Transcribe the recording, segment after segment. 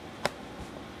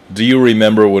Do you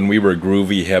remember when we were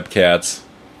groovy hip cats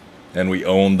and we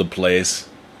owned the place?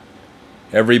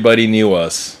 Everybody knew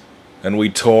us, and we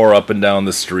tore up and down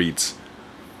the streets.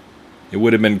 It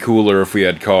would have been cooler if we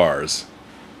had cars.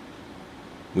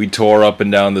 We tore up and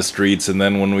down the streets, and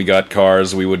then when we got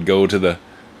cars, we would go to the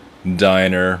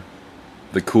diner,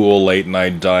 the cool late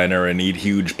night diner, and eat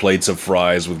huge plates of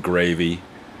fries with gravy.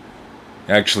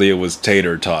 Actually, it was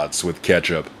tater tots with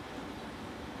ketchup.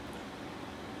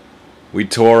 We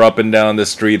tore up and down the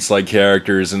streets like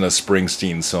characters in a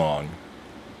Springsteen song.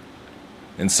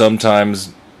 And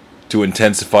sometimes, to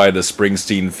intensify the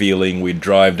Springsteen feeling, we'd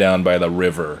drive down by the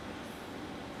river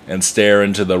and stare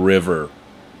into the river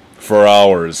for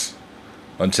hours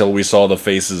until we saw the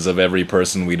faces of every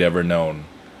person we'd ever known.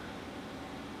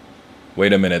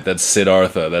 Wait a minute, that's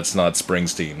Siddhartha, that's not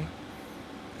Springsteen.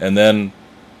 And then,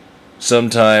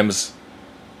 sometimes,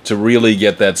 to really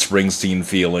get that Springsteen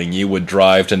feeling, you would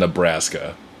drive to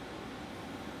Nebraska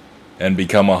and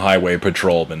become a highway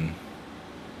patrolman.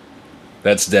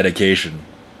 That's dedication.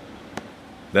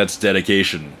 That's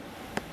dedication.